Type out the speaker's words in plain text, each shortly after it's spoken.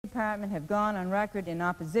Department have gone on record in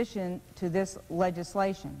opposition to this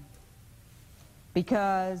legislation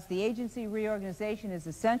because the agency reorganization is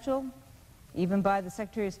essential, even by the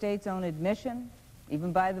Secretary of State's own admission,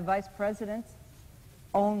 even by the Vice President's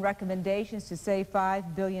own recommendations to save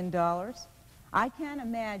 $5 billion. I can't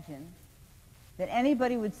imagine that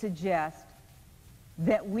anybody would suggest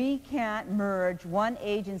that we can't merge one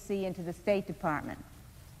agency into the State Department,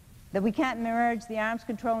 that we can't merge the Arms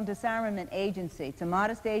Control and Disarmament Agency. It's a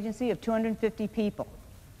modest agency of 250 people.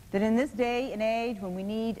 That in this day and age, when we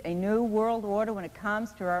need a new world order when it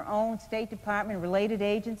comes to our own State Department-related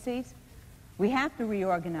agencies, we have to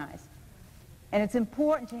reorganize. And it's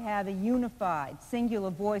important to have a unified, singular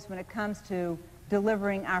voice when it comes to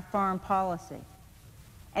delivering our foreign policy.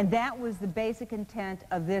 And that was the basic intent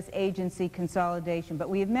of this agency consolidation. But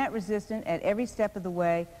we have met resistance at every step of the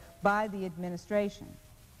way by the administration,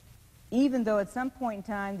 even though at some point in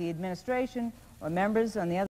time the administration or members on the other